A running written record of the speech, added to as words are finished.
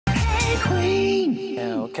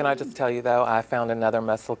know. Can I just tell you, though, I found another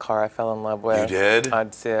muscle car I fell in love with. You did? I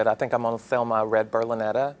did. I think I'm going to sell my red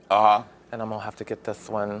Berlinetta. Uh-huh. And I'm going to have to get this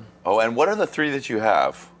one. Oh, and what are the 3 that you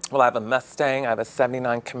have? Well, I have a Mustang, I have a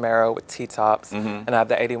 79 Kimora with T-tops, and I have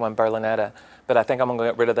the 81 Berlinetta. But I think I'm going to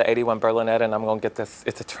get rid of the 81 Berlinetta, and I'm going to get this.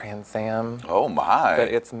 It's a Trans Am. Oh, my. But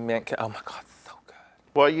it's mint. Oh, my God, so good.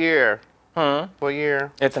 What year? What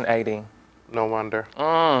year? It's an 80. No wonder.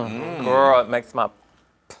 Girl, it makes my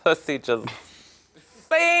pussy just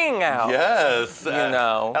sing out. Yes. You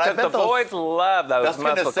know, and I because bet the boys love those That's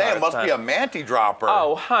muscle going to say, cars, it must huh? be a manty dropper.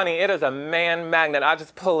 Oh, honey, it is a man magnet. I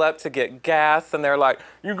just pull up to get gas, and they're like,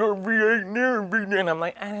 "You go V8 now, V9," and I'm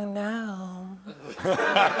like, "I don't know." You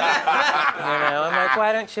know, I'm like,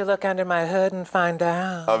 "Why don't you look under my hood and find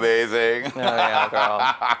out?" Amazing. Oh yeah, girl,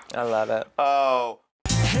 I love it. Oh.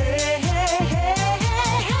 Hey.